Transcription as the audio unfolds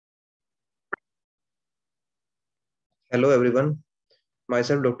Hello everyone,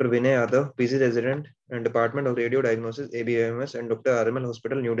 myself Dr. Vinay Yadav, PC Resident and Department of Radio Diagnosis, ABMS and Dr. RML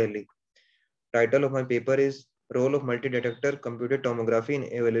Hospital, New Delhi. Title of my paper is Role of Multi-Detector Computed Tomography in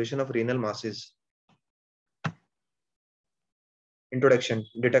Evaluation of Renal Masses. Introduction.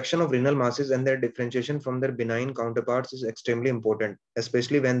 Detection of renal masses and their differentiation from their benign counterparts is extremely important,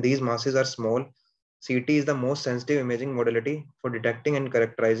 especially when these masses are small. CT is the most sensitive imaging modality for detecting and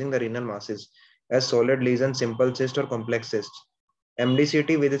characterizing the renal masses as solid lesions, simple cyst or complex cysts.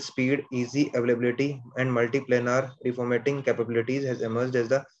 MDCT with its speed, easy availability, and multiplanar reformatting capabilities has emerged as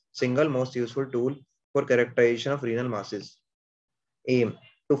the single most useful tool for characterization of renal masses. Aim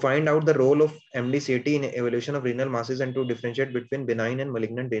to find out the role of MDCT in evaluation of renal masses and to differentiate between benign and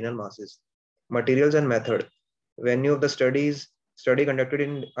malignant renal masses. Materials and method. Venue of the study conducted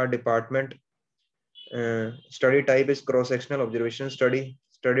in our department. Study type is cross-sectional observation study.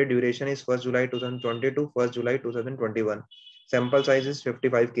 Study duration is 1st July 2020 to 1st July 2021. Sample size is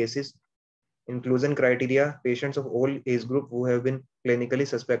 55 cases. Inclusion criteria, patients of all age group who have been clinically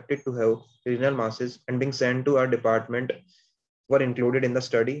suspected to have renal masses and being sent to our department were included in the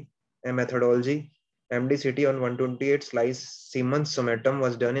study. A methodology, MDCT on 128 slice Siemens somatum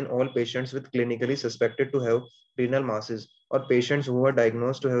was done in all patients with clinically suspected to have renal masses or patients who were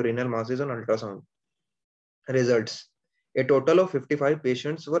diagnosed to have renal masses on ultrasound. Results. A total of 55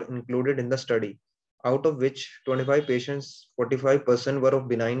 patients were included in the study, out of which 25 patients, 45% were of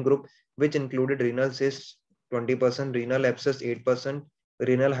benign group, which included renal cysts 20%, renal abscess 8%,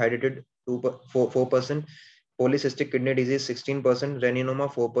 renal hydrated 4%, polycystic kidney disease 16%,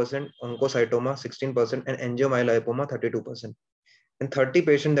 reninoma 4%, oncocytoma 16%, and angiomyolipoma 32%. And 30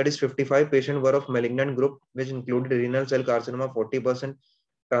 patients, that is 55 patients, were of malignant group, which included renal cell carcinoma 40%,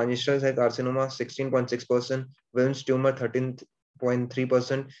 transitional cell carcinoma 16.6%, Wilms tumor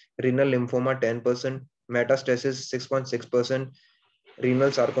 13.3%, renal lymphoma 10%, metastasis 6.6%,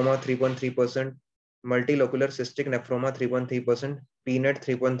 renal sarcoma 3.3%, multilocular cystic nephroma 3.3%, PNET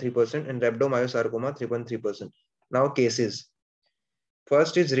 3.3%, and rhabdomyosarcoma 3.3%. Now cases.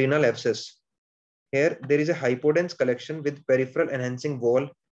 First is renal abscess. Here there is a hypodense collection with peripheral enhancing wall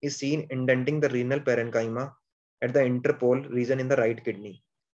is seen indenting the renal parenchyma at the interpole region in the right kidney.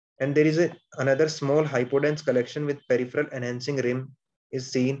 And there is another small hypodense collection with peripheral enhancing rim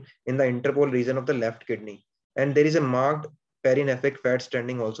is seen in the interpole region of the left kidney. And there is a marked perinephic fat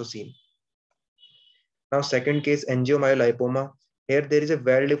stranding also seen. Now second case, angiomyolipoma. Here there is a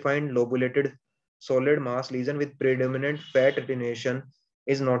well-defined lobulated solid mass lesion with predominant fat attenuation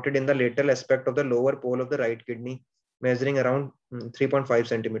is noted in the lateral aspect of the lower pole of the right kidney, measuring around 3.5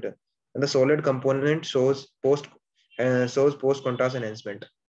 centimeter. And the solid component shows post-contrast enhancement.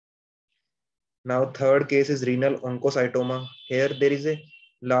 Now third case is renal oncocytoma. Here there is a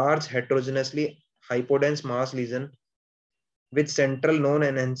large heterogeneously hypodense mass lesion with central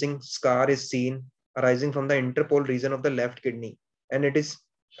non-enhancing scar is seen arising from the interpole region of the left kidney, and it is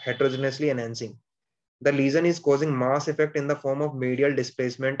heterogeneously enhancing. The lesion is causing mass effect in the form of medial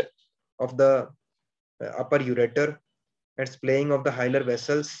displacement of the upper ureter and splaying of the hilar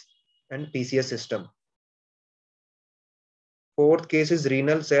vessels and PCS system. Fourth case is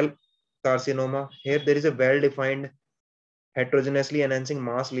renal cell carcinoma. Here there is a well-defined heterogeneously enhancing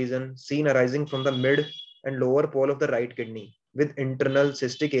mass lesion seen arising from the mid and lower pole of the right kidney with internal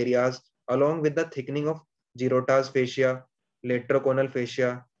cystic areas along with the thickening of Girota's fascia, lateroconal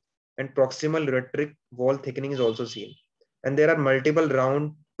fascia, and proximal ureteric wall thickening is also seen. And there are multiple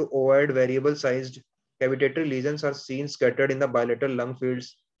round to ovoid variable sized cavitatory lesions are seen scattered in the bilateral lung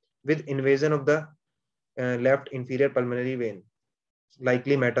fields with invasion of the left inferior pulmonary vein,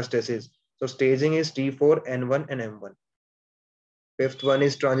 likely metastasis. So staging is T4, N1, and M1. Fifth one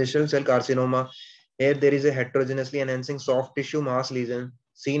is transitional cell carcinoma. Here there is a heterogeneously enhancing soft tissue mass lesion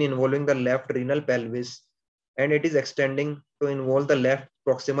seen involving the left renal pelvis, and it is extending to involve the left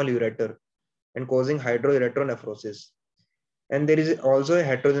proximal ureter and causing hydroureteronephrosis. And there is also a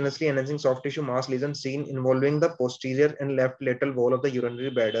heterogeneously enhancing soft tissue mass lesion seen involving the posterior and left lateral wall of the urinary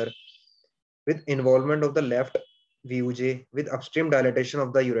bladder with involvement of the left VUJ with upstream dilatation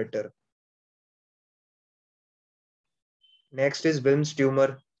of the ureter. Next is Wilms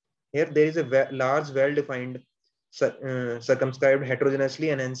tumor. Here there is a large, well-defined, circumscribed, heterogeneously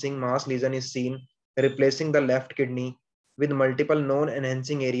enhancing mass lesion is seen, replacing the left kidney with multiple known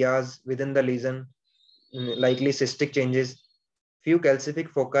enhancing areas within the lesion, likely cystic changes. Few calcific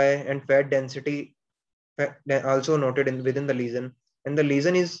foci and fat density also noted within the lesion. And the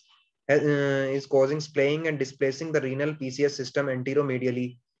lesion is causing splaying and displacing the renal PCS system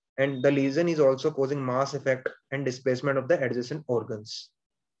anteromedially, and the lesion is also causing mass effect and displacement of the adjacent organs.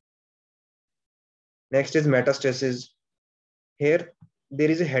 Next is metastasis. Here, there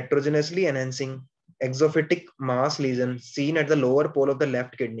is a heterogeneously enhancing exophytic mass lesion seen at the lower pole of the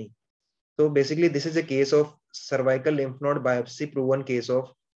left kidney. So basically, this is a case of cervical lymph node biopsy proven case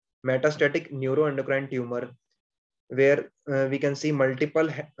of metastatic neuroendocrine tumor, where we can see multiple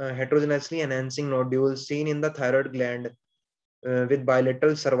heterogeneously enhancing nodules seen in the thyroid gland with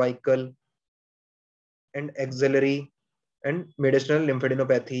bilateral cervical and axillary and mediastinal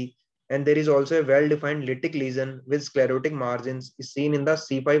lymphadenopathy. And there is also a well-defined lytic lesion with sclerotic margins is seen in the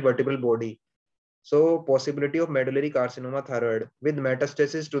C5 vertebral body. So possibility of medullary carcinoma thyroid with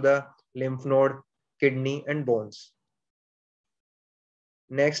metastasis to the lymph node, kidney, and bones.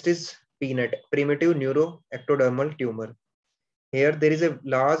 Next is PNET, primitive neuroectodermal tumor. Here there is a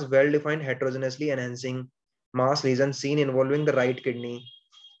large, well-defined heterogeneously enhancing mass lesion seen involving the right kidney,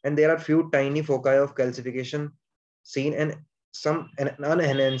 and there are few tiny foci of calcification seen and some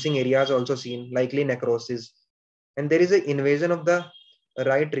non-enhancing areas also seen, likely necrosis. And there is an invasion of the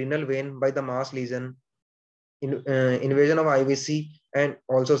right renal vein by the mass lesion, invasion of IVC, and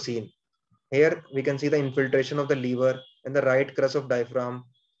also seen. Here we can see the infiltration of the liver and the right crus of diaphragm,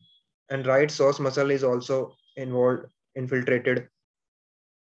 and right psoas muscle is also involved, infiltrated,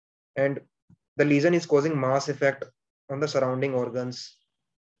 and the lesion is causing mass effect on the surrounding organs.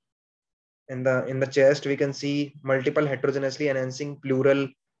 In the chest, we can see multiple heterogeneously enhancing pleural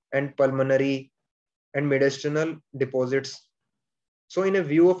and pulmonary and mediastinal deposits. So in a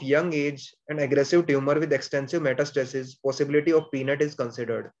view of young age and aggressive tumor with extensive metastasis, possibility of PNET is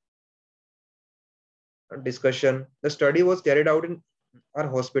considered. Discussion. The study was carried out in our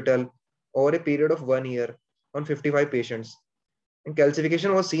hospital over a period of 1 year on 55 patients. And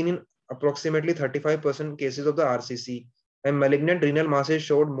calcification was seen in approximately 35% cases of the RCC, and malignant renal masses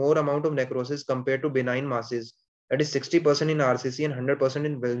showed more amount of necrosis compared to benign masses, that is 60% in RCC and 100%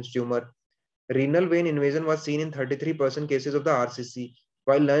 in Wilms tumor. Renal vein invasion was seen in 33% cases of the RCC,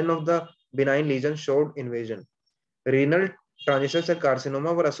 while none of the benign lesions showed invasion. Renal transition cell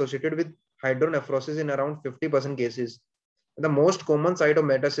carcinoma were associated with hydronephrosis in around 50% cases. The most common site of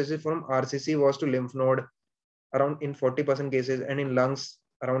metastasis from RCC was to lymph node, around in 40% cases, and in lungs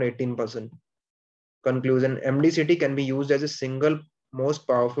around 18%. Conclusion: MDCT can be used as a single most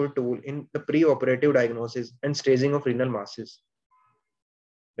powerful tool in the pre-operative diagnosis and staging of renal masses.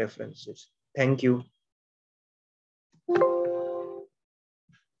 References. Thank you.